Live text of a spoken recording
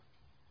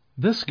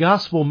This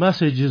gospel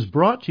message is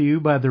brought to you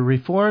by the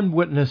Reformed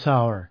Witness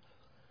Hour,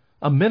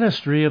 a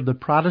ministry of the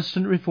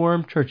Protestant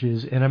Reformed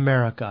churches in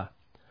America,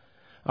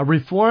 a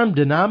Reformed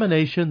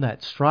denomination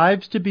that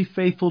strives to be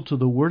faithful to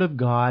the Word of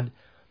God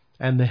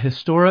and the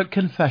historic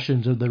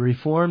confessions of the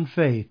Reformed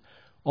faith,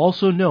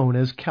 also known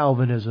as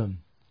Calvinism.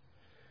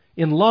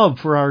 In love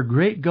for our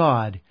great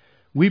God,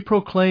 we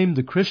proclaim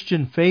the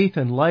Christian faith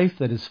and life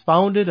that is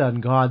founded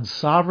on God's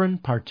sovereign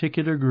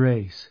particular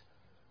grace.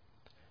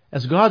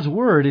 As God's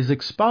Word is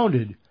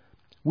expounded,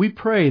 we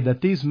pray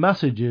that these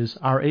messages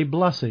are a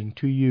blessing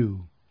to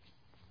you.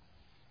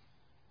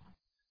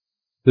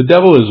 The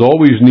devil is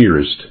always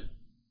nearest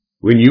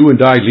when you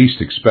and I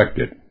least expect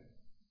it.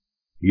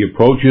 He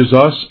approaches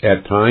us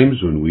at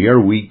times when we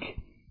are weak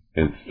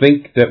and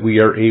think that we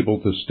are able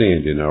to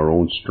stand in our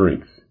own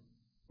strength.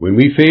 When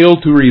we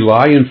fail to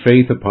rely in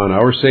faith upon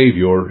our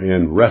Savior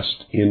and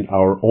rest in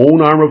our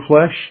own arm of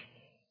flesh,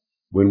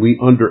 when we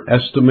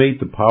underestimate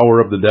the power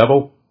of the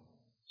devil,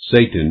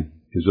 Satan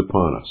is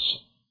upon us,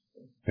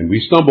 and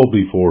we stumble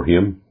before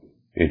him,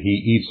 and he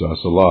eats us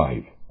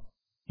alive.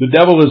 The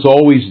devil is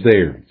always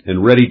there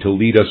and ready to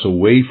lead us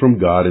away from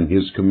God and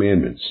His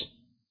commandments.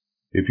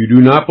 If you do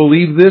not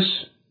believe this,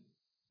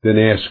 then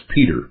ask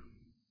Peter,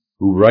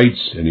 who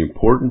writes an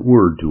important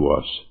word to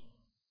us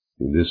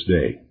in this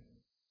day.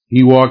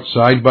 He walked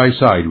side by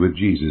side with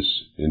Jesus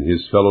and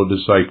His fellow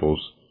disciples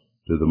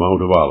to the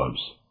Mount of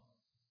Olives.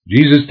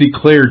 Jesus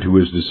declared to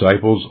His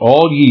disciples,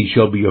 "All ye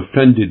shall be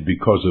offended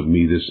because of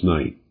me this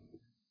night.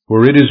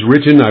 For it is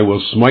written, I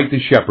will smite the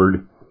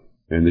shepherd,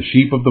 and the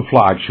sheep of the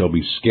flock shall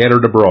be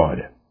scattered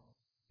abroad."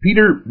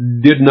 Peter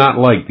did not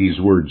like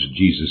these words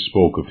Jesus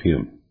spoke of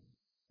him.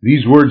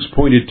 These words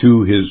pointed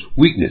to his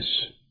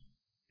weakness.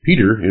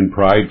 Peter, in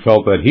pride,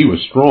 felt that he was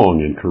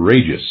strong and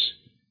courageous.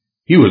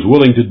 He was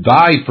willing to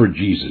die for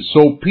Jesus.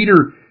 So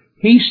Peter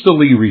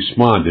hastily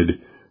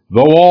responded,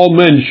 "Though all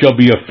men shall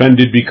be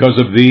offended because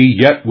of thee,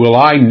 yet will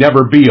I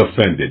never be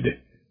offended."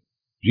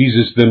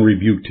 Jesus then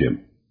rebuked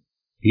him.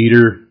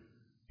 "Peter,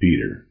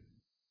 Peter,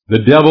 the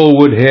devil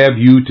would have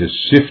you to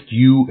sift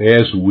you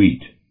as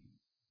wheat,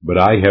 but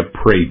I have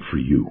prayed for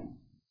you."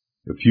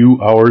 A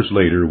few hours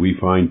later, we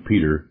find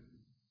Peter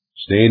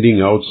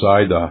standing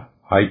outside the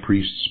high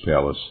priest's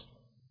palace,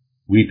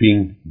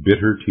 weeping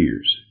bitter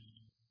tears.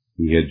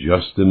 He had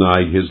just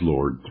denied his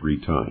Lord 3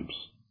 times.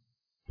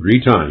 3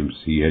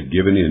 times he had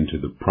given in to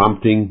the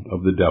prompting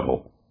of the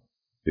devil.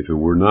 If it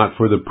were not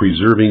for the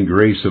preserving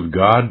grace of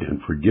God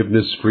and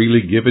forgiveness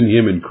freely given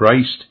him in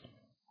Christ,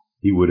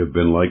 he would have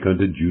been like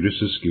unto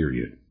Judas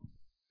Iscariot.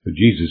 But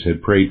Jesus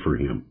had prayed for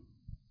him.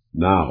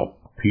 Now,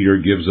 Peter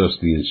gives us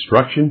the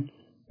instruction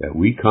that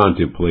we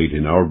contemplate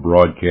in our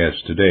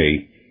broadcast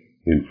today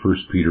in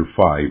 1 Peter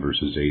 5,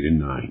 verses 8 and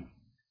 9.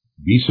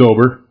 Be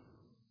sober,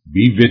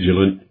 be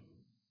vigilant,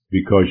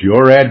 because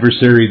your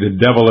adversary the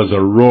devil as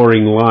a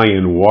roaring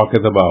lion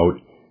walketh about,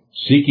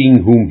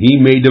 seeking whom he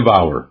may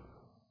devour,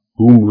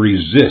 whom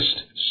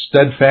resist,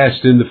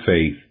 steadfast in the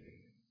faith,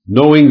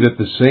 knowing that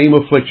the same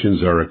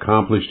afflictions are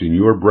accomplished in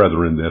your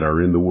brethren that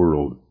are in the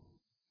world.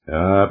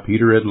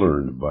 Peter had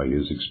learned by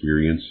his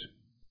experience.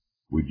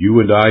 Would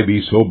you and I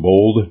be so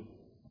bold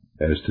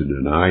as to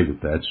deny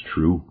that that's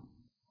true?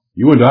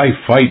 You and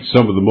I fight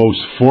some of the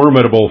most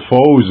formidable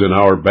foes in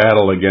our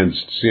battle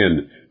against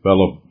sin,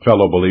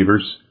 fellow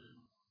believers.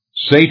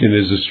 Satan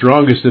is the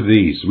strongest of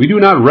these. We do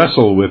not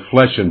wrestle with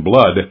flesh and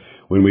blood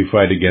when we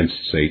fight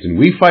against Satan.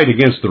 We fight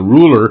against the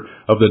ruler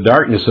of the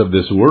darkness of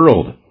this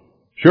world.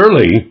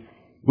 Surely,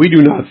 we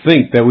do not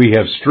think that we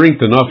have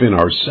strength enough in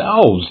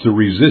ourselves to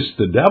resist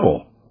the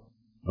devil.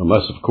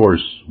 Unless, of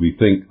course, we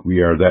think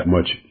we are that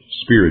much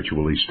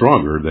spiritually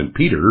stronger than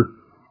Peter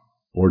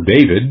or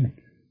David,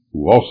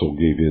 who also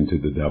gave in to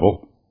the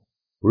devil.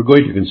 We're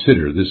going to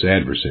consider this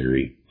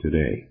adversary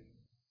today.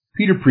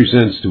 Peter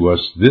presents to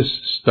us this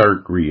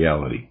stark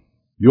reality.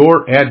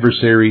 Your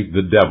adversary,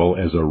 the devil,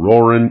 as a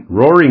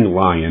roaring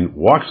lion,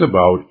 walks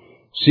about,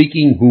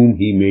 seeking whom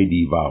he may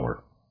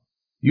devour.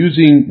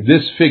 Using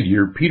this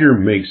figure, Peter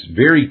makes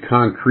very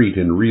concrete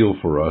and real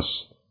for us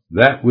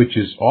that which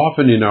is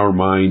often in our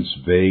minds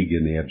vague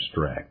and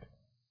abstract,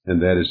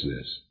 and that is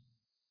this: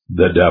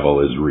 the devil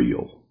is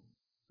real.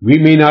 We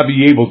may not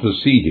be able to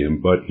see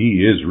him, but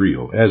he is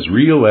real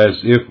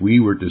as if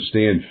we were to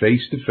stand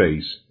face to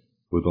face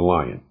with a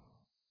lion.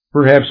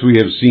 Perhaps we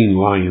have seen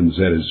lions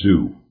at a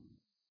zoo.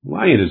 A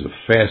lion is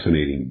a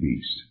fascinating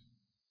beast.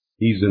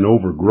 He's an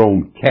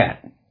overgrown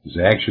cat. His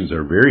actions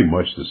are very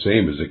much the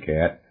same as a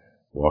cat,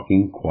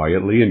 walking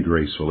quietly and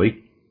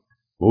gracefully.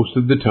 Most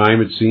of the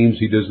time, it seems,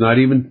 he does not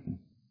even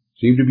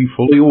seem to be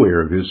fully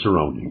aware of his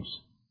surroundings.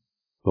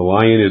 The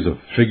lion is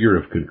a figure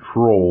of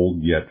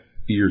controlled yet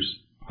fierce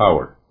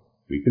power.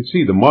 We can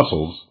see the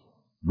muscles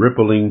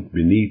rippling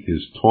beneath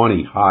his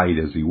tawny hide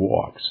as he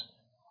walks.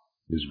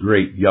 His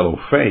great yellow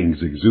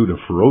fangs exude a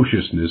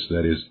ferociousness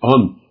that is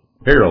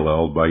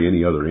unparalleled by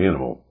any other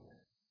animal.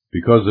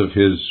 Because of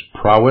his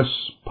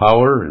prowess,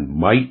 power, and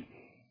might,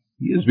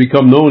 he has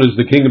become known as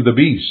the king of the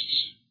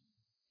beasts.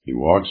 He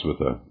walks with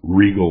a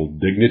regal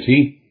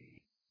dignity.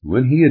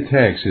 When he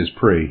attacks his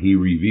prey, he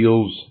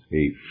reveals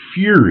a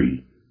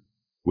fury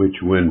which,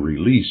 when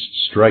released,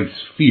 strikes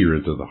fear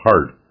into the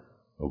heart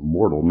of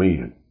mortal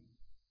man.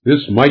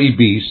 This mighty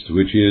beast,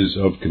 which is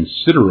of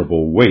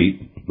considerable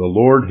weight, the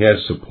Lord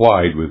has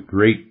supplied with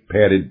great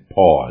padded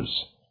paws.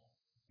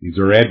 These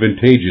are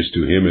advantageous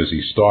to him as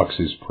he stalks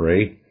his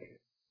prey.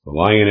 The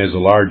lion, as a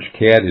large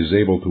cat, is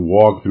able to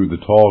walk through the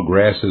tall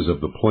grasses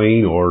of the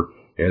plain, or,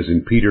 as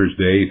in Peter's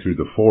day, through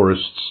the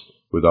forests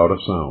without a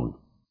sound.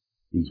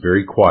 He's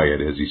very quiet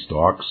as he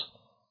stalks,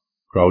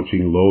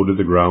 crouching low to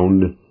the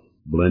ground,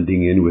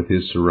 blending in with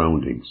his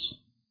surroundings.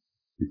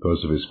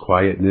 Because of his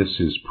quietness,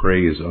 his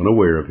prey is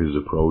unaware of his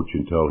approach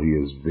until he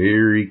is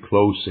very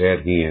close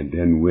at hand,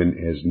 and when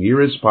as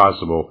near as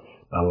possible,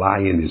 the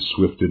lion is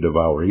swift to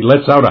devour. He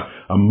lets out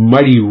a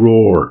mighty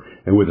roar,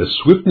 and with a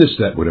swiftness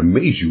that would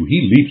amaze you,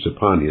 he leaps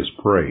upon his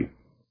prey.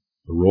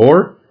 The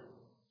roar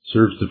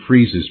serves to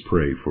freeze his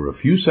prey for a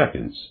few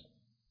seconds,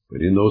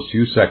 but in those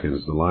few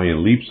seconds the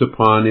lion leaps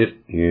upon it,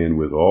 and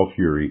with all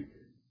fury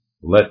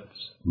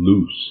lets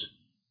loose,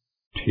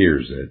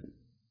 tears that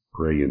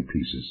prey in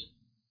pieces.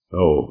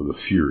 Oh, the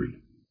fury!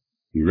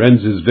 He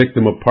rends his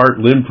victim apart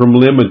limb from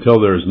limb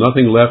until there is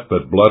nothing left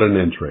but blood and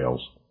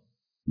entrails.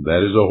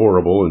 That is a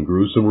horrible and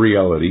gruesome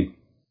reality,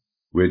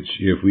 which,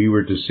 if we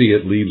were to see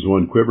it, leaves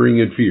one quivering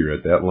in fear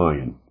at that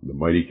lion, the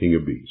mighty king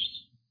of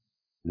beasts.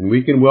 And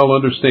we can well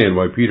understand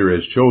why Peter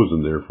has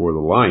chosen, therefore, the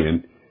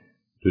lion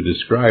to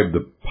describe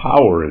the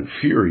power and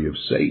fury of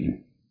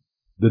Satan.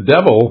 The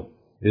devil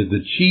is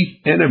the chief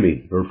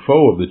enemy or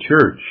foe of the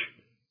church.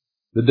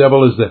 The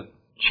devil is the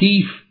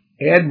chief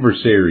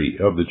adversary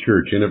of the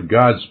church and of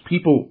God's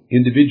people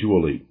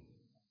individually.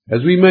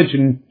 As we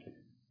mentioned,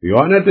 we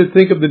ought not to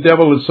think of the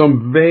devil as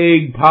some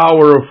vague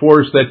power or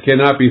force that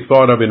cannot be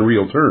thought of in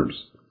real terms.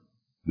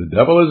 The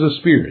devil is a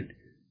spirit,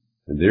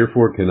 and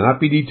therefore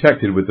cannot be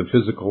detected with the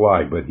physical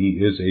eye, but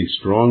he is a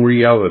strong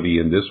reality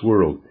in this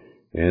world,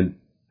 and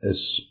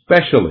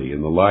especially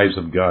in the lives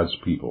of God's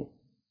people.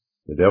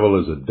 The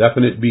devil is a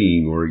definite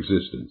being or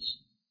existence,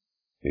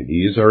 and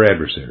he is our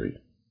adversary.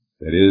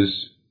 That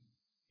is,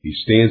 he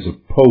stands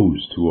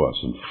opposed to us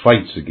and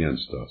fights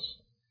against us.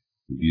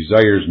 He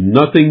desires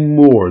nothing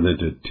more than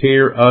to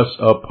tear us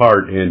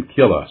apart and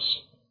kill us.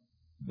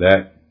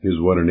 That is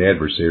what an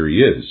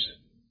adversary is,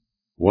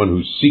 one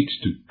who seeks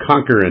to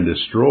conquer and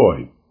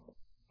destroy.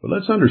 But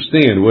let's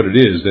understand what it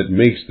is that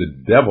makes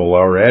the devil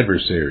our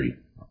adversary.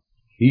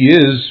 He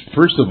is,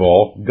 first of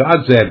all,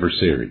 God's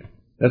adversary.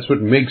 That's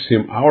what makes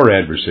him our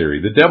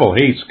adversary. The devil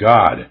hates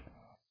God.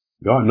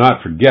 We ought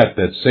not forget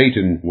that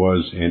Satan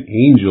was an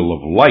angel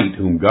of light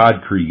whom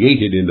God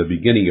created in the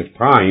beginning of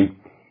time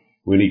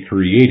when he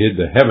created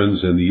the heavens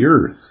and the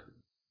earth.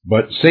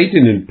 But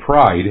Satan in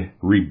pride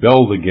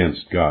rebelled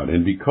against God,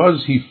 and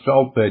because he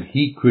felt that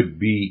he could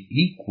be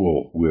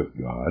equal with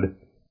God,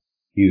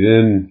 he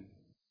then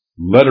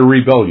led a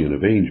rebellion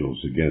of angels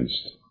against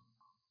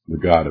the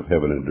God of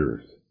heaven and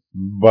earth.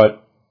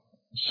 But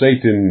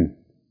Satan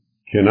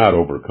cannot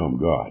overcome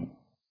God.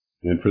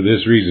 And for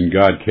this reason,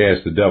 God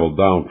cast the devil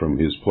down from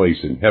his place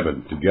in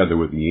heaven, together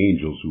with the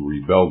angels who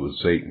rebelled with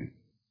Satan.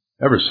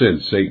 Ever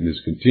since, Satan has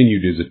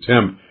continued his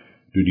attempt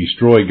to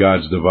destroy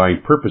God's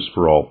divine purpose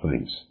for all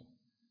things.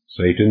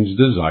 Satan's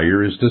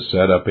desire is to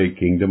set up a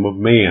kingdom of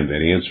man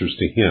that answers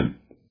to him.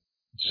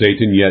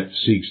 Satan yet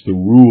seeks to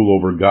rule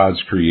over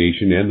God's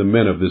creation and the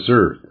men of this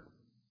earth.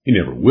 He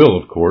never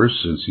will, of course,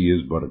 since he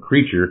is but a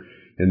creature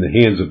in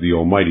the hands of the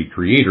Almighty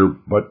Creator,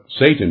 but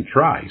Satan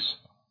tries.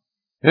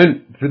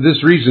 And for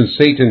this reason,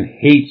 Satan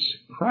hates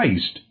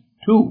Christ,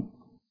 too.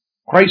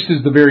 Christ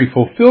is the very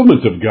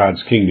fulfillment of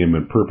God's kingdom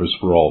and purpose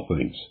for all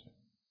things.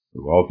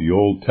 Throughout the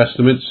Old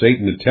Testament,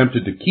 Satan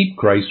attempted to keep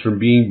Christ from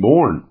being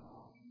born.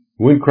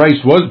 When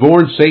Christ was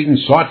born, Satan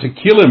sought to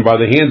kill him by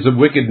the hands of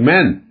wicked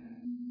men.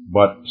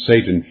 But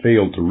Satan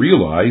failed to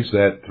realize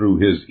that through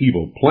his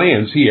evil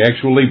plans, he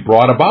actually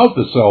brought about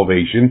the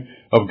salvation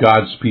of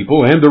God's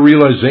people and the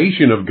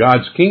realization of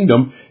God's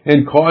kingdom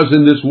and cause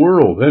in this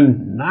world.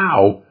 And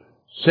now,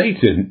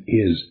 Satan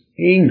is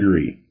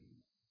angry.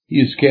 He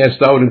is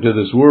cast out into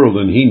this world,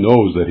 and he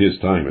knows that his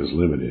time is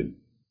limited.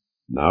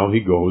 Now he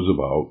goes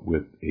about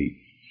with a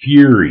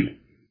fury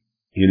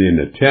in an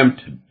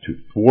attempt to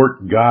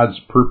thwart God's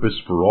purpose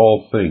for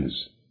all things.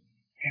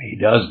 And he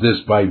does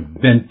this by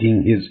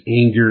venting his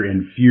anger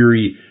and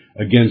fury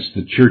against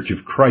the Church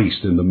of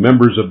Christ and the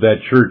members of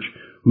that church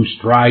who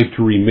strive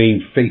to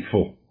remain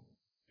faithful.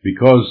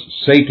 Because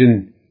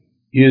Satan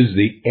is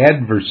the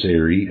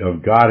adversary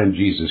of God and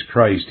Jesus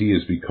Christ, he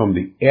has become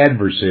the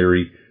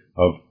adversary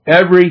of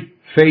every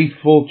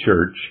faithful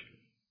church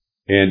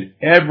and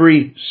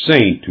every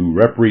saint who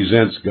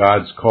represents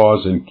God's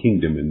cause and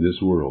kingdom in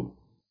this world.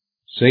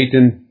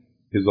 Satan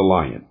is a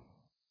lion,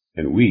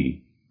 and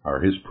we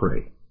are his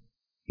prey.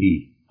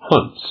 He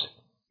hunts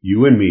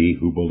you and me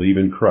who believe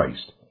in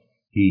Christ.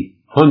 He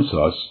hunts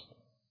us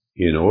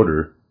in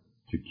order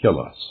to kill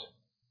us.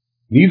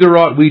 Neither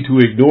ought we to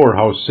ignore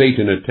how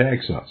Satan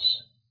attacks us.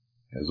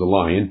 As a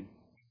lion,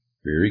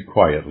 very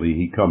quietly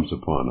he comes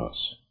upon us.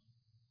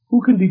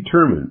 Who can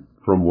determine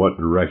from what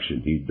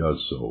direction he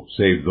does so,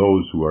 save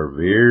those who are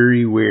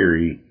very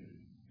wary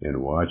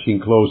and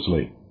watching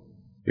closely.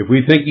 If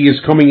we think he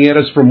is coming at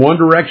us from one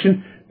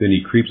direction, then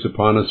he creeps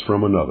upon us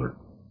from another.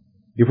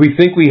 If we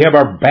think we have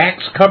our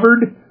backs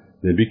covered,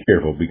 then be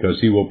careful, because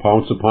he will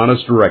pounce upon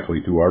us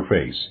directly to our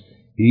face.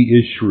 He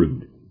is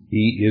shrewd.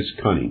 He is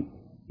cunning.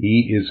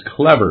 He is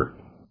clever.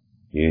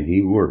 And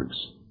he works,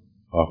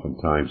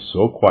 oftentimes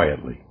so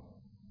quietly.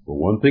 But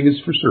one thing is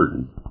for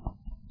certain.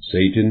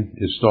 Satan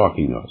is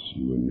stalking us,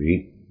 you and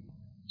me.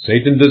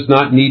 Satan does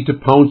not need to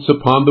pounce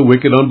upon the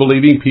wicked,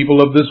 unbelieving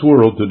people of this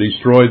world to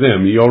destroy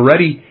them. He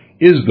already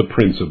is the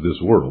prince of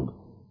this world.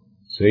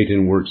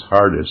 Satan works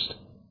hardest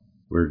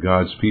where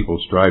God's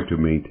people strive to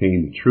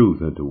maintain the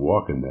truth and to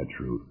walk in that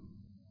truth.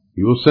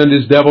 He will send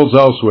his devils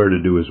elsewhere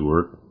to do his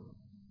work.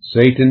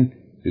 Satan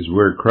is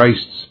where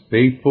Christ's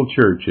faithful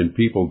church and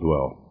people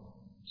dwell,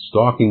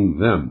 stalking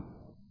them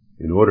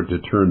in order to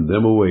turn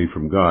them away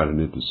from God and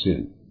into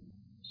sin.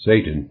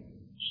 Satan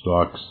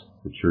stalks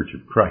the church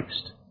of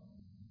Christ.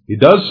 He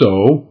does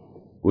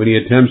so when he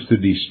attempts to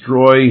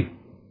destroy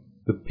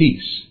the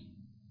peace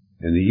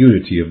and the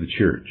unity of the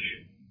church.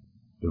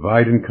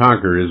 Divide and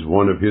conquer is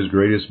one of his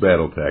greatest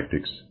battle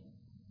tactics.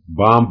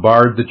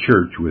 Bombard the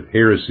church with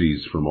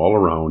heresies from all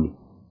around,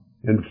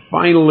 and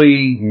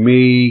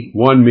finally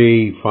one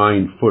may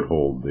find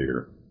foothold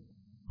there.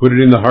 Put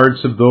it in the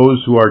hearts of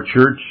those who are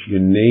church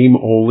in name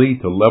only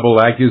to level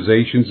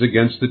accusations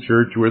against the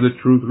church where the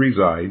truth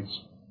resides,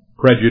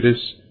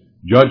 prejudice,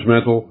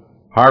 judgmental,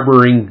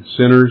 harboring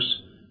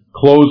sinners,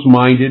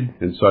 closed-minded,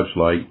 and such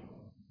like.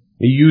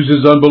 He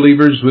uses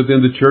unbelievers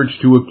within the church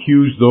to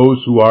accuse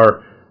those who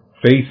are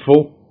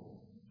faithful,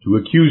 to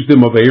accuse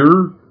them of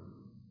error.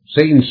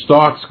 Satan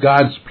stalks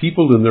God's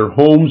people in their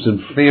homes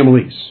and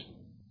families.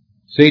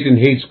 Satan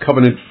hates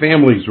covenant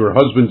families where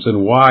husbands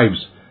and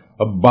wives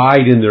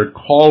abide in their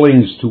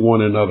callings to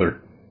one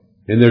another,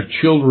 and their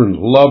children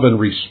love and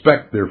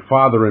respect their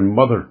father and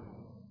mother.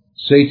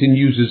 Satan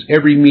uses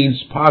every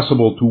means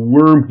possible to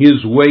worm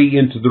his way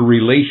into the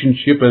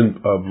relationship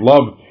of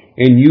love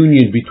and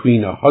union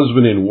between a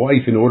husband and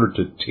wife in order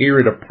to tear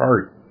it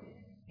apart.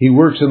 He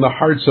works in the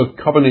hearts of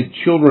covenant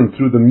children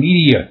through the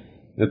media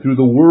and through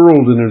the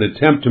world in an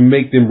attempt to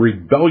make them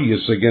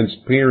rebellious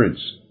against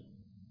parents.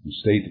 And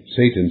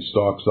Satan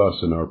stalks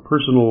us in our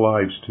personal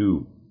lives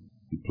too.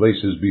 He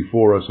places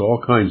before us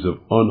all kinds of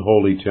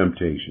unholy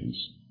temptations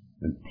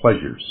and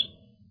pleasures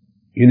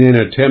in an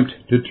attempt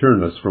to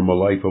turn us from a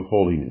life of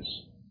holiness.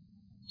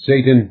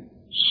 Satan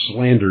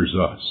slanders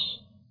us.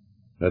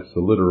 That's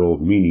the literal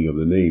meaning of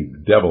the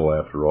name devil,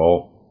 after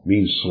all. It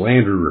means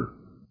slanderer.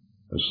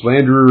 A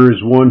slanderer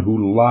is one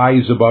who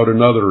lies about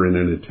another in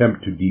an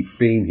attempt to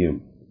defame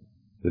him.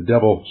 The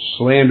devil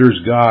slanders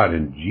God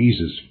and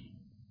Jesus,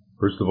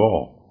 first of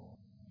all.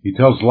 He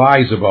tells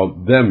lies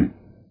about them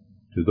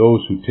to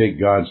those who take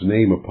God's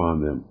name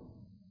upon them.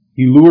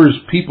 He lures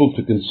people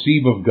to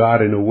conceive of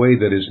God in a way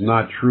that is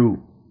not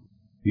true.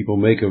 People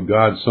make of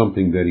God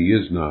something that he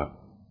is not.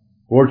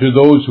 Or to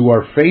those who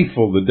are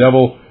faithful, the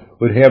devil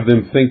would have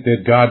them think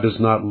that God does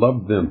not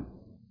love them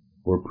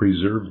or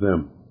preserve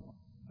them.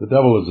 The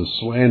devil is a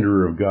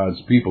slanderer of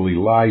God's people. He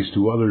lies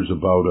to others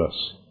about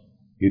us.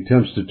 He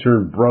attempts to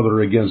turn brother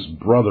against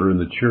brother in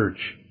the church.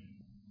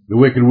 The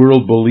wicked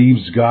world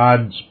believes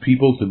God's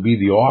people to be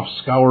the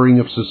offscouring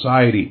of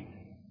society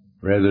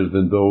rather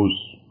than those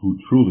who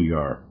truly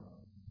are.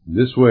 In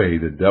this way,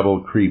 the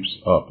devil creeps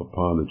up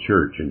upon the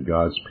church and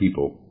God's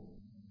people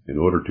in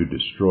order to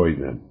destroy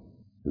them.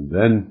 And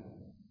then,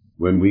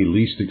 when we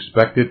least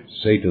expect it,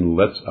 Satan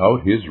lets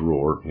out his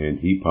roar and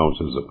he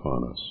pounces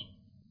upon us.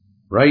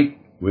 Right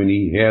when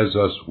he has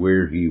us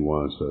where he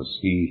wants us,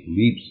 he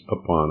leaps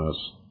upon us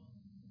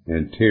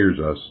and tears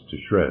us to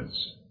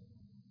shreds.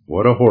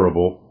 What a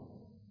horrible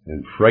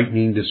and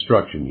frightening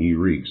destruction he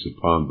wreaks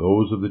upon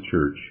those of the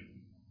church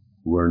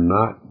who are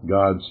not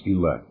God's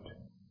elect.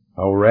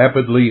 How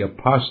rapidly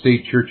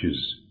apostate churches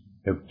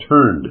have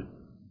turned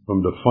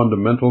from the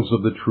fundamentals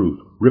of the truth,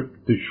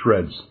 ripped to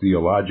shreds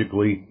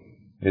theologically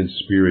and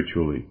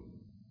spiritually.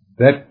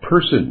 That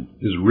person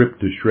is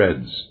ripped to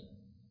shreds,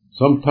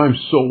 sometimes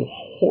so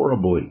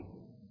horribly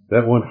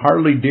that one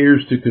hardly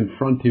dares to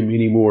confront him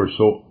anymore,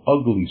 so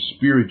ugly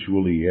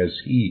spiritually has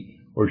he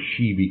or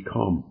she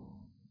become.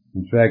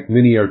 In fact,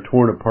 many are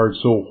torn apart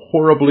so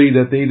horribly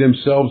that they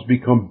themselves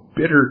become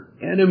bitter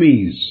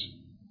enemies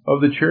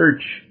of the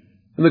church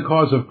and the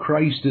cause of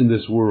Christ in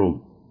this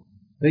world.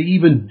 They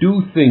even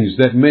do things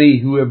that many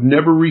who have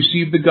never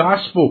received the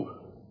gospel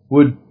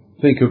would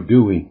think of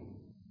doing.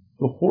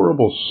 The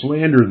horrible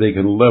slander they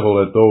can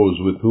level at those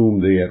with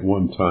whom they at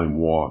one time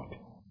walked.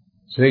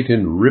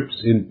 Satan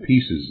rips in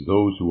pieces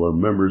those who are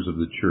members of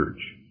the church,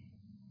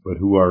 but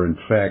who are in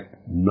fact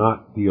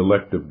not the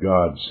elect of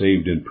God,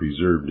 saved and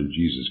preserved in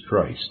Jesus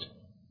Christ.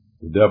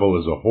 The devil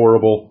is a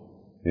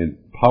horrible and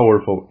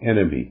powerful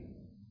enemy,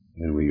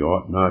 and we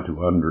ought not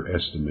to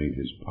underestimate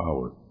his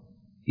power.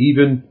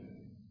 Even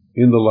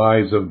in the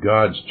lives of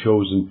God's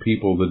chosen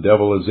people, the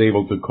devil is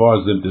able to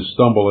cause them to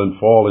stumble and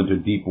fall into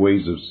deep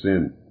ways of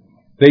sin.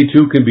 they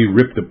too can be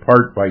ripped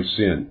apart by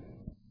sin.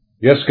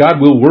 Yes, God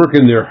will work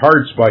in their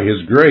hearts by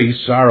His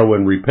grace, sorrow,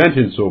 and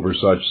repentance over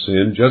such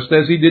sin, just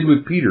as He did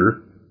with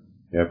Peter.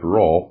 After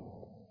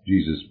all,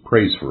 Jesus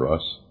prays for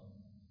us.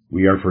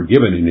 We are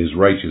forgiven in His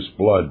righteous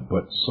blood,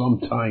 but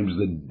sometimes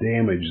the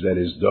damage that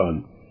is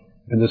done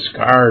and the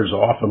scars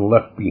often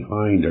left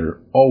behind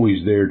are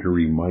always there to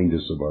remind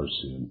us of our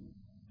sin.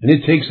 And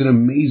it takes an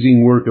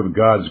amazing work of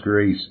God's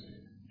grace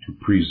to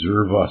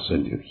preserve us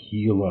and to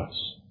heal us.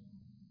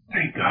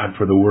 Thank God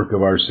for the work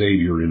of our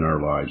Savior in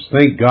our lives.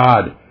 Thank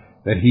God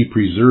that He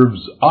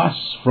preserves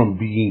us from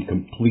being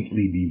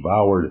completely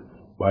devoured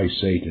by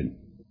Satan.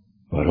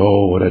 But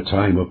oh, what a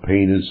time of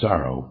pain and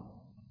sorrow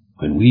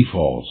when we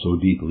fall so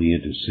deeply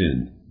into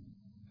sin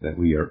that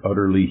we are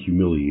utterly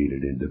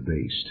humiliated and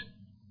debased.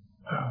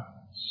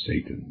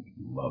 Satan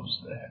loves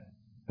that.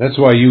 That's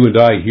why you and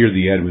I hear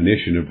the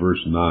admonition of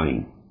verse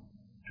 9,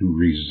 to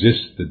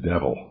resist the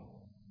devil.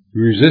 To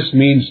resist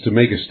means to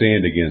make a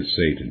stand against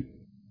Satan.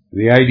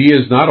 The idea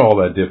is not all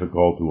that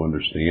difficult to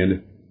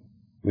understand.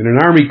 When an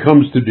army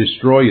comes to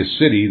destroy a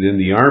city, then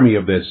the army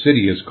of that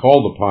city is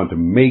called upon to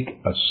make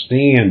a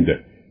stand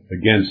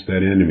against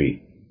that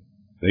enemy.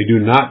 They do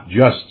not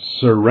just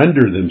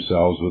surrender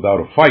themselves without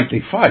a fight.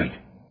 They fight.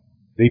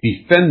 They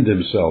defend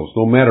themselves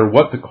no matter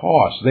what the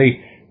cost.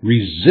 They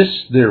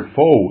resist their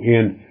foe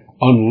and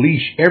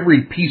unleash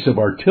every piece of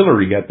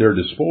artillery at their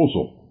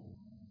disposal.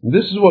 And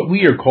this is what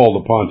we are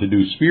called upon to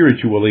do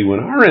spiritually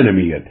when our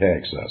enemy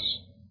attacks us.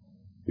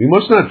 We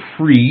must not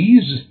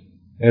freeze,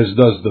 as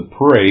does the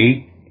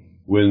prey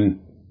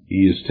when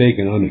he is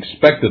taken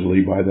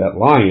unexpectedly by that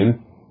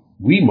lion.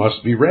 We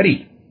must be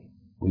ready.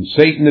 When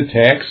Satan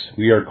attacks,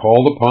 we are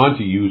called upon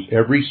to use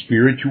every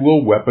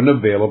spiritual weapon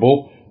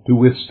available to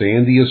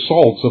withstand the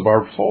assaults of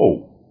our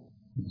foe.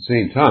 At the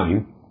same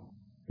time,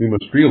 we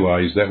must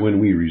realize that when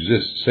we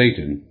resist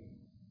Satan,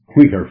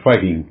 we are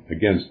fighting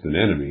against an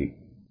enemy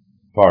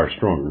far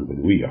stronger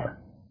than we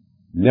are.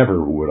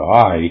 Never would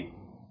I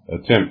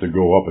attempt to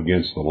go up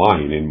against the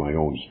lion in my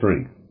own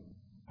strength.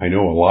 I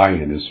know a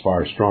lion is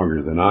far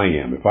stronger than I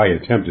am. If I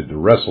attempted to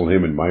wrestle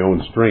him in my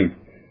own strength,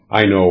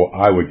 I know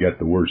I would get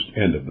the worst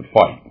end of the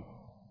fight.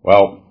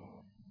 Well,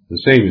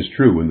 the same is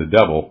true when the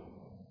devil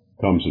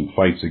comes and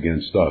fights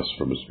against us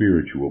from a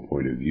spiritual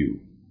point of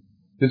view.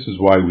 This is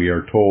why we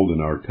are told in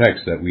our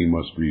text that we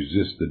must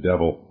resist the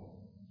devil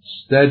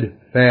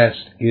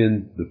steadfast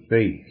in the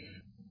faith.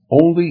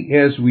 Only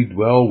as we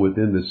dwell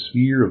within the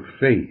sphere of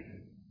faith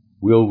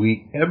will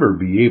we ever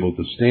be able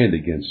to stand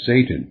against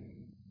Satan.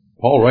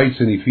 Paul writes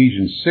in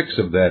Ephesians 6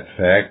 of the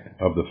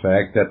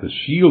fact that the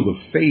shield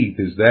of faith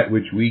is that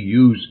which we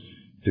use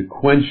to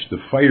quench the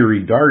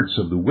fiery darts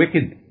of the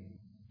wicked.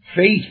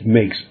 Faith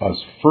makes us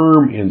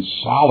firm and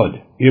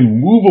solid,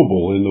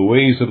 immovable in the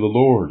ways of the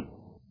Lord.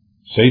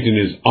 Satan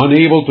is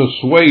unable to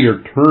sway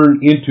or turn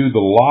into the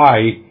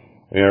lie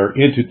or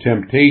into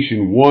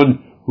temptation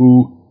one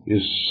who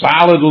is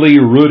solidly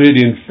rooted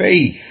in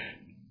faith.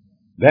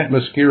 That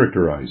must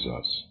characterize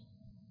us.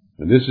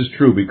 And this is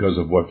true because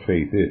of what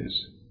faith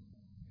is.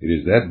 It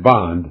is that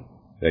bond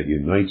that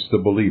unites the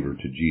believer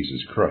to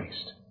Jesus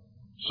Christ.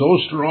 So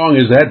strong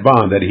is that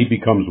bond that he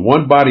becomes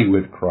one body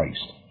with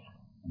Christ.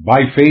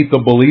 By faith,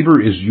 the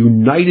believer is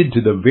united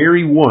to the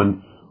very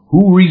one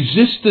who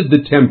resisted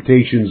the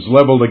temptations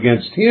leveled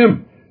against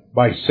him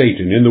by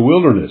Satan in the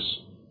wilderness,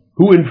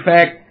 who in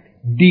fact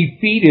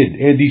defeated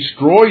and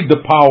destroyed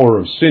the power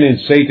of sin and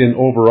Satan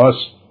over us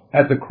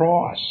at the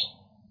cross.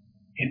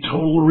 In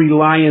total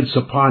reliance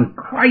upon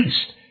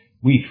Christ,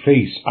 we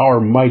face our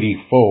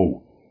mighty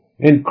foe.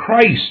 And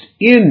Christ,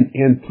 in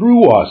and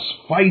through us,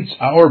 fights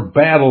our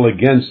battle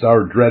against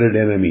our dreaded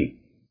enemy.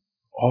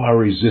 All our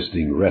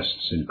resisting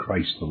rests in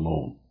Christ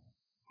alone.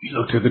 We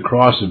look to the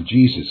cross of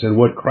Jesus and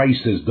what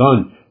Christ has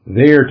done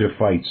there to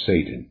fight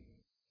Satan.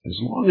 As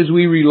long as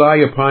we rely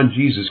upon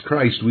Jesus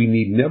Christ, we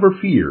need never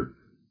fear,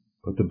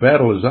 but the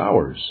battle is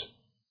ours.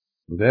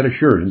 With that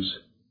assurance,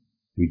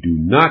 we do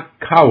not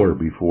cower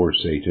before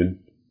Satan,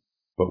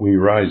 but we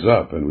rise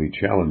up and we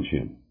challenge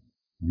him.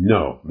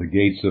 No, the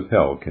gates of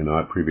hell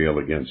cannot prevail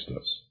against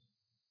us.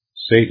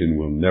 Satan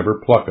will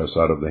never pluck us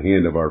out of the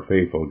hand of our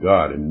faithful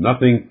God, and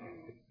nothing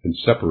can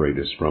separate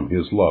us from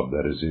his love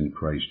that is in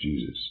Christ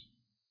Jesus.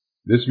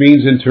 This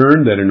means, in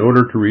turn, that in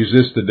order to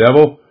resist the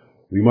devil,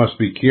 we must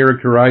be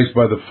characterized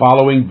by the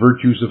following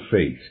virtues of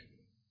faith.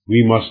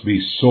 We must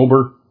be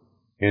sober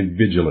and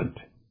vigilant.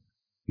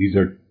 These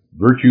are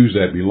virtues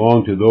that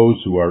belong to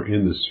those who are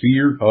in the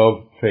sphere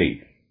of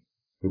faith.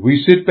 If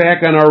we sit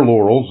back on our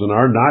laurels and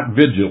are not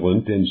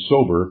vigilant and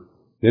sober,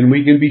 then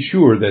we can be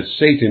sure that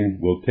Satan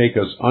will take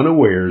us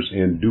unawares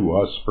and do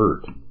us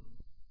hurt.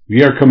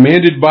 We are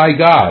commanded by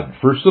God,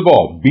 first of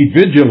all, be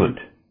vigilant.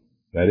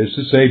 That is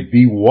to say,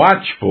 be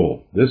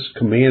watchful. This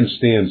command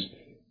stands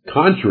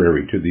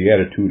contrary to the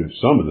attitude of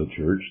some of the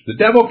church. The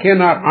devil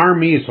cannot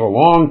harm me so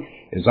long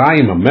as I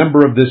am a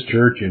member of this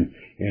church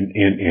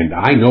and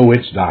I know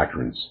its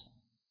doctrines.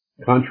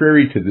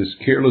 Contrary to this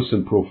careless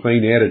and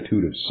profane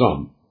attitude of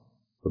some,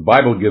 the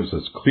Bible gives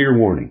us clear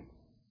warning.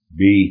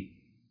 Be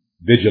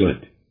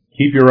vigilant.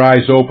 Keep your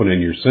eyes open and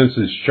your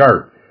senses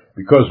sharp,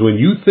 because when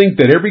you think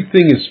that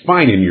everything is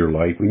fine in your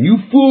life, when you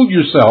fooled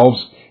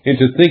yourselves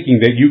into thinking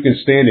that you can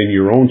stand in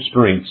your own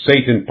strength,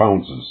 Satan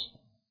pounces.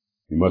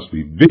 We must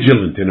be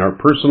vigilant in our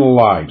personal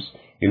lives,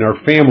 in our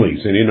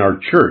families, and in our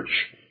church.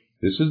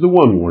 This is the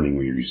one warning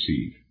we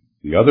receive.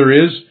 The other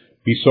is,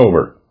 be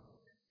sober.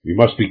 We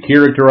must be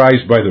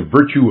characterized by the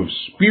virtue of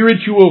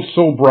spiritual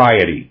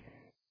sobriety.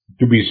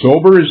 To be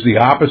sober is the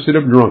opposite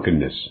of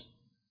drunkenness.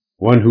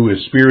 One who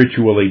is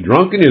spiritually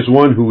drunken is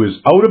one who is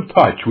out of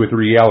touch with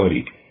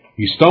reality.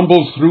 He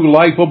stumbles through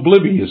life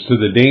oblivious to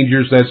the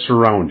dangers that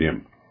surround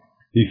him.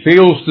 He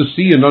fails to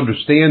see and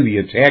understand the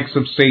attacks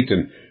of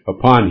Satan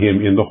upon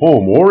him in the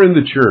home or in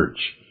the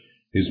church.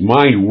 His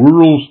mind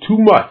whirls too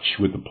much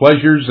with the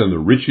pleasures and the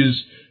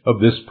riches of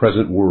this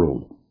present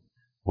world.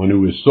 One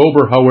who is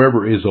sober,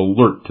 however, is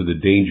alert to the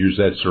dangers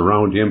that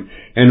surround him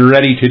and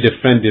ready to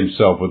defend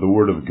himself with the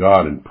word of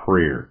God and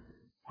prayer.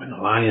 When the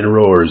lion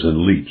roars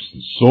and leaps,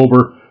 the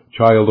sober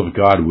child of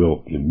God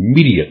will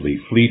immediately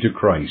flee to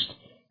Christ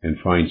and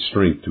find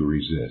strength to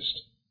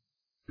resist.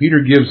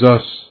 Peter gives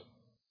us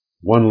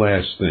one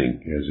last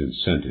thing as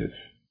incentive: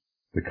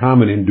 the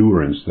common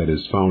endurance that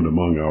is found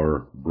among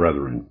our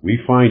brethren. We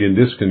find in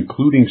this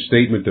concluding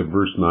statement of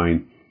verse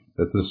 9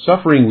 that the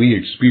suffering we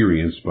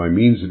experience by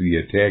means of the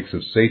attacks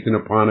of Satan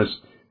upon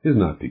us is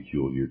not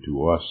peculiar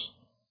to us.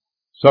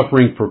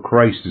 Suffering for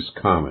Christ is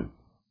common.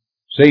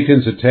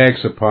 Satan's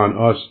attacks upon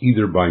us,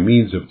 either by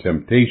means of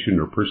temptation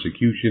or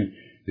persecution,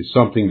 is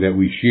something that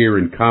we share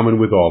in common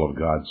with all of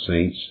God's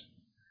saints.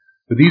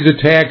 But these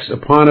attacks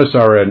upon us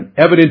are an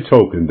evident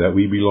token that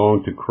we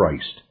belong to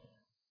Christ.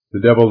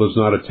 The devil does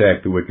not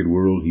attack the wicked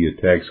world, he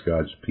attacks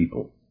God's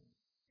people.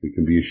 We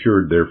can be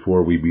assured,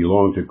 therefore, we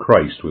belong to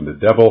Christ when the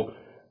devil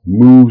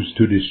moves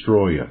to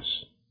destroy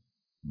us.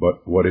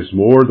 But what is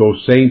more,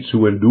 those saints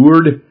who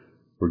endured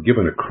were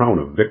given a crown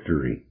of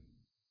victory.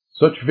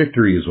 Such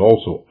victory is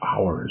also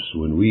ours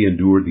when we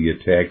endure the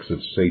attacks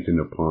of Satan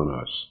upon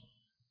us.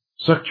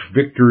 Such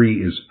victory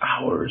is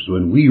ours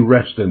when we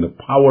rest in the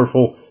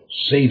powerful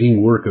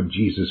saving work of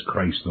Jesus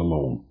Christ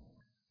alone.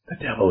 The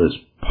devil is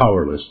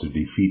powerless to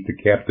defeat the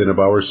captain of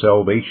our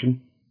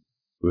salvation.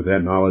 With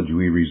that knowledge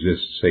we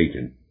resist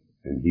Satan,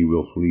 and he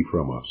will flee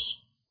from us.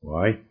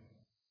 Why?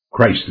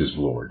 Christ is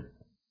Lord.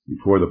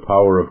 Before the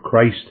power of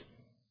Christ,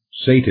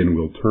 Satan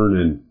will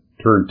turn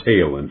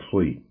tail and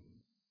flee.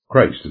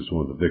 Christ has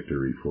won the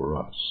victory for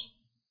us.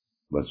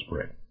 Let's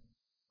pray.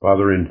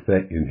 Father in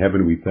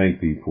heaven, we thank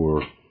Thee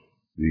for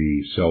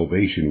the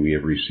salvation we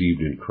have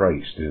received in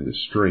Christ and the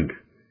strength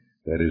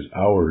that is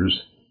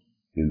ours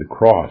in the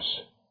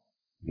cross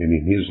and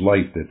in His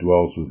life that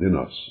dwells within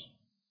us.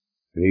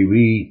 May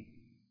we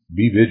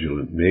be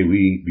vigilant, may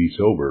we be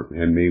sober,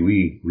 and may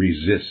we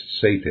resist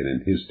Satan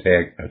and his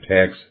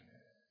attacks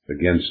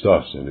against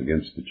us and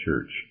against the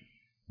church.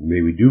 And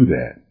may we do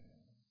that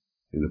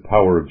in the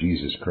power of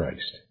Jesus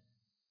Christ.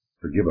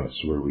 Forgive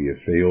us where we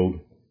have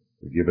failed.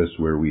 Forgive us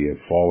where we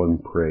have fallen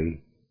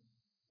prey.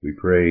 We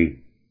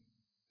pray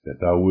that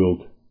Thou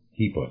wilt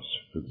keep us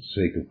for the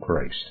sake of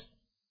Christ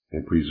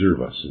and preserve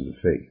us in the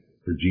faith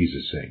for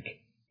Jesus' sake.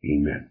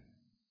 Amen.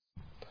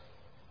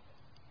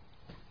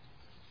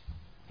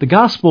 The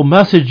gospel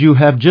message you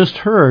have just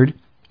heard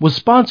was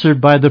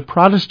sponsored by the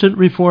Protestant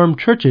Reformed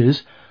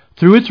Churches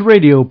through its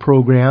radio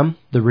program,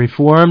 The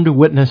Reformed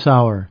Witness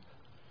Hour.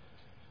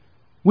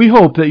 We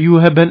hope that you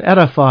have been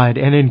edified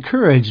and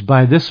encouraged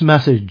by this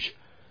message.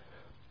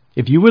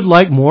 If you would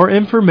like more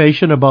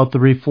information about the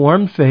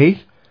Reformed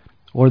faith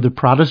or the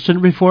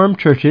Protestant Reformed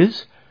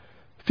Churches,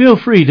 feel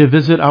free to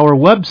visit our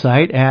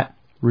website at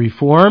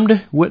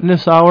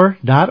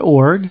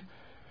reformedwitnesshour.org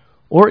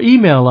or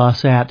email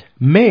us at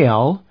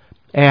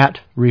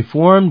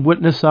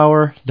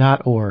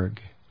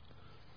mail@reformedwitnesshour.org.